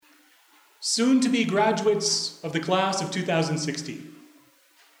soon-to-be graduates of the class of 2016.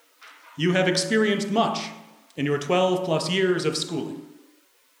 You have experienced much in your 12-plus years of schooling.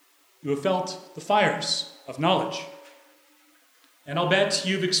 You have felt the fires of knowledge. And I'll bet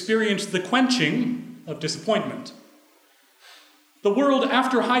you've experienced the quenching of disappointment. The world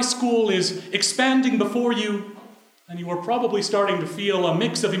after high school is expanding before you, and you are probably starting to feel a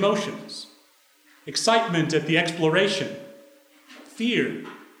mix of emotions. Excitement at the exploration, fear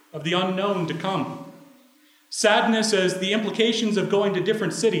of the unknown to come, sadness as the implications of going to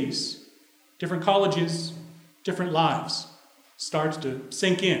different cities, different colleges, different lives starts to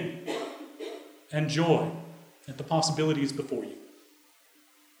sink in, and joy at the possibilities before you.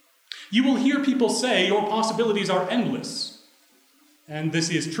 You will hear people say your possibilities are endless, and this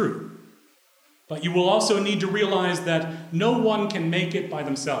is true. But you will also need to realize that no one can make it by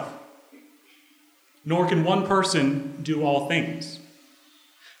themselves, nor can one person do all things.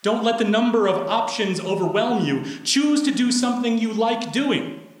 Don't let the number of options overwhelm you. Choose to do something you like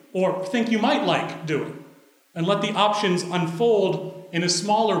doing, or think you might like doing, and let the options unfold in a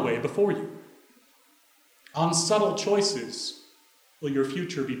smaller way before you. On subtle choices will your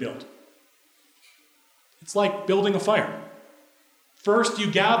future be built. It's like building a fire. First,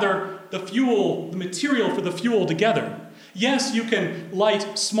 you gather the material for the fuel together. Yes, you can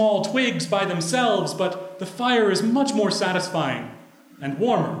light small twigs by themselves, but the fire is much more satisfying and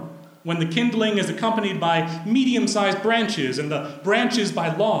warmer when the kindling is accompanied by medium-sized branches and the branches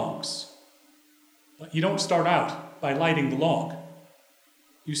by logs. But you don't start out by lighting the log.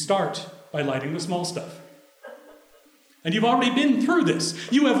 You start by lighting the small stuff. And you've already been through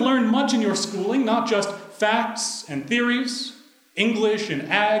this. You have learned much in your schooling, not just facts and theories, English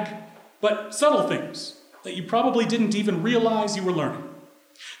and ag, but subtle things that you probably didn't even realize you were learning.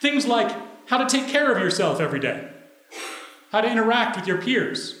 Things like how to take care of yourself every day, how to interact with your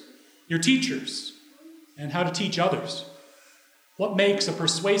peers, your teachers, and how to teach others. What makes a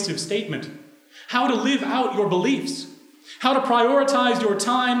persuasive statement? How to live out your beliefs, how to prioritize your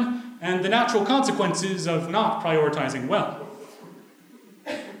time, and the natural consequences of not prioritizing well.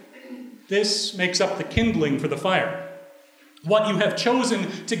 This makes up the kindling for the fire. What you have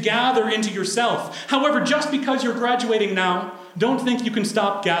chosen to gather into yourself. However, just because you're graduating now, don't think you can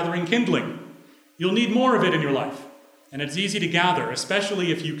stop gathering kindling. You'll need more of it in your life, and it's easy to gather,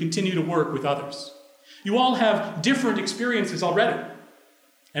 especially if you continue to work with others. You all have different experiences already,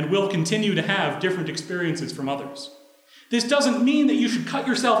 and will continue to have different experiences from others. This doesn't mean that you should cut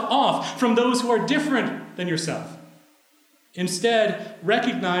yourself off from those who are different than yourself. Instead,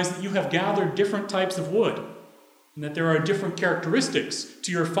 recognize that you have gathered different types of wood, and that there are different characteristics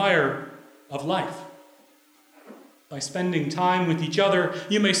to your fire of life. By spending time with each other,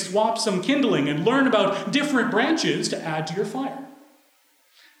 you may swap some kindling and learn about different branches to add to your fire.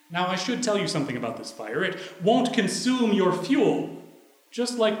 Now, I should tell you something about this fire. It won't consume your fuel,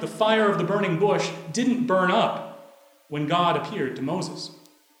 just like the fire of the burning bush didn't burn up when God appeared to Moses.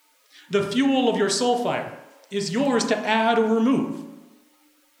 The fuel of your soul fire is yours to add or remove.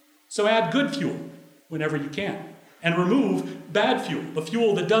 So add good fuel whenever you can, and remove bad fuel, the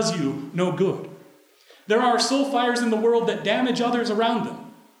fuel that does you no good. There are soul fires in the world that damage others around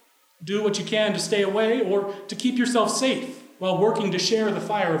them. Do what you can to stay away or to keep yourself safe while working to share the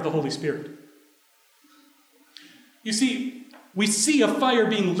fire of the Holy Spirit. You see, we see a fire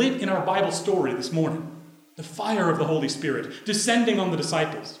being lit in our Bible story this morning. The fire of the Holy Spirit descending on the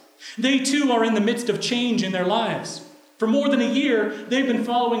disciples. They too are in the midst of change in their lives. For more than a year, they've been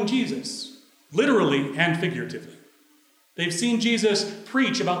following Jesus, literally and figuratively. They've seen Jesus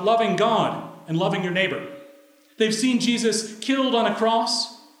preach about loving God and loving your neighbor. They've seen Jesus killed on a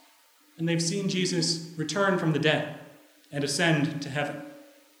cross, and they've seen Jesus return from the dead and ascend to heaven.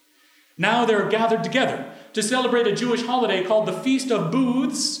 Now they're gathered together to celebrate a Jewish holiday called the Feast of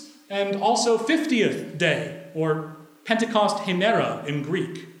Booths, and also 50th Day, or Pentecost Hemera in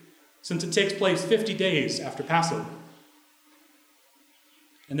Greek, since it takes place 50 days after Passover.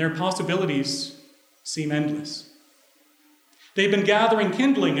 And their possibilities seem endless. They've been gathering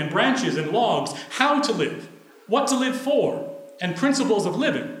kindling and branches and logs, how to live, what to live for, and principles of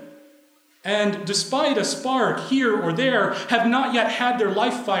living. And despite a spark here or there, have not yet had their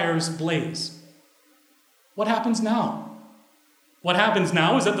life fires blaze. What happens now? What happens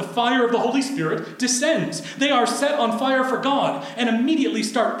now is that the fire of the Holy Spirit descends. They are set on fire for God and immediately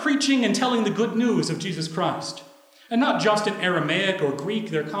start preaching and telling the good news of Jesus Christ. And not just in Aramaic or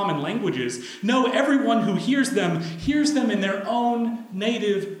Greek, their common languages. No, everyone who hears them in their own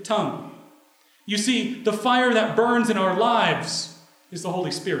native tongue. You see, the fire that burns in our lives is the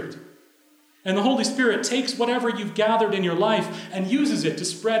Holy Spirit. And the Holy Spirit takes whatever you've gathered in your life and uses it to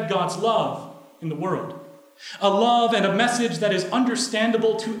spread God's love in the world. A love and a message that is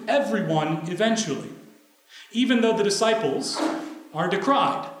understandable to everyone eventually, even though the disciples are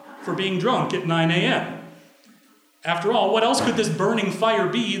decried for being drunk at 9 a.m. After all, what else could this burning fire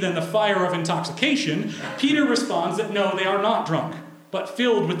be than the fire of intoxication? Peter responds that no, they are not drunk, but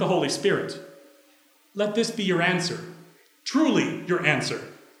filled with the Holy Spirit. Let this be your answer, truly your answer,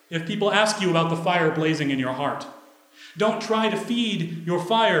 if people ask you about the fire blazing in your heart. Don't try to feed your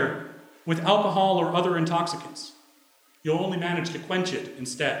fire with alcohol or other intoxicants. You'll only manage to quench it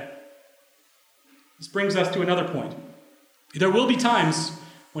instead. This brings us to another point. There will be times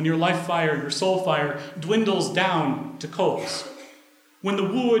when your life fire, your soul fire, dwindles down to coals. When the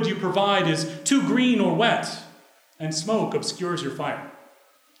wood you provide is too green or wet, and smoke obscures your fire.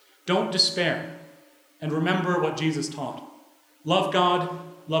 Don't despair, and remember what Jesus taught. Love God,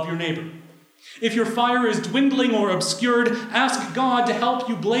 love your neighbor. If your fire is dwindling or obscured, ask God to help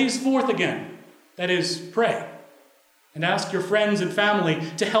you blaze forth again. That is, pray. And ask your friends and family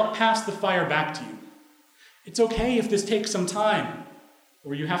to help pass the fire back to you. It's okay if this takes some time,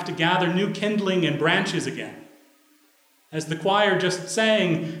 or you have to gather new kindling and branches again. As the choir just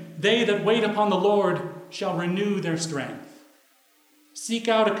sang, they that wait upon the Lord shall renew their strength. Seek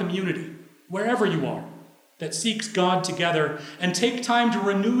out a community, wherever you are, that seeks God together, and take time to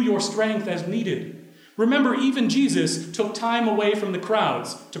renew your strength as needed. Remember, even Jesus took time away from the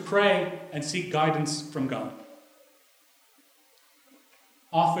crowds to pray and seek guidance from God.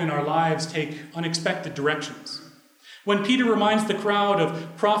 Often our lives take unexpected directions. When Peter reminds the crowd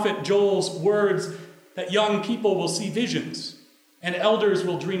of Prophet Joel's words that young people will see visions and elders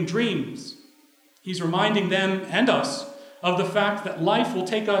will dream dreams, he's reminding them and us of the fact that life will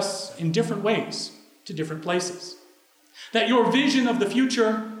take us in different ways to different places. That your vision of the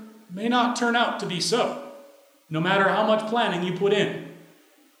future may not turn out to be so, no matter how much planning you put in.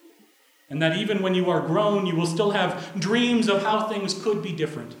 And that even when you are grown, you will still have dreams of how things could be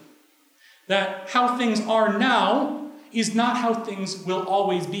different. That how things are now is not how things will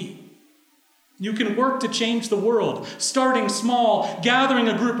always be. You can work to change the world, starting small, gathering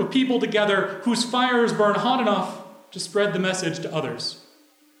a group of people together whose fires burn hot enough to spread the message to others.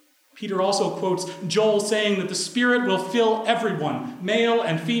 Peter also quotes Joel saying that the Spirit will fill everyone, male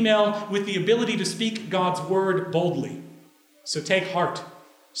and female, with the ability to speak God's word boldly. So take heart,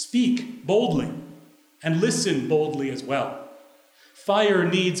 speak boldly, and listen boldly as well. Fire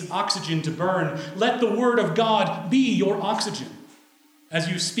needs oxygen to burn. Let the word of God be your oxygen as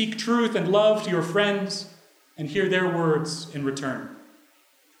you speak truth and love to your friends and hear their words in return.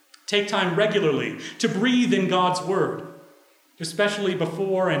 Take time regularly to breathe in God's word, especially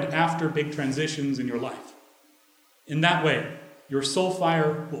before and after big transitions in your life. In that way, your soul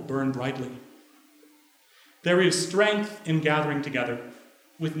fire will burn brightly. There is strength in gathering together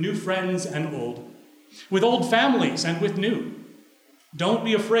with new friends and old, with old families and with new. Don't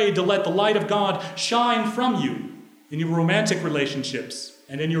be afraid to let the light of God shine from you in your romantic relationships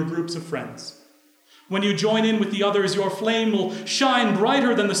and in your groups of friends. When you join in with the others, your flame will shine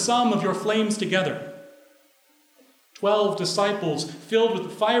brighter than the sum of your flames together. 12 disciples filled with the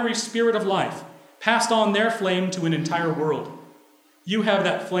fiery spirit of life passed on their flame to an entire world. You have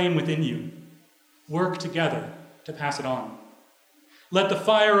that flame within you. Work together to pass it on. Let the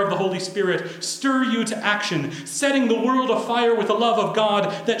fire of the Holy Spirit stir you to action, setting the world afire with the love of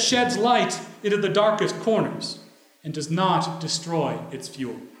God that sheds light into the darkest corners and does not destroy its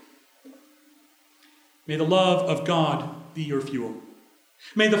fuel. May the love of God be your fuel.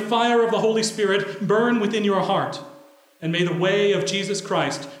 May the fire of the Holy Spirit burn within your heart, and may the way of Jesus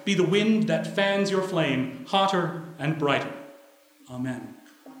Christ be the wind that fans your flame hotter and brighter. Amen.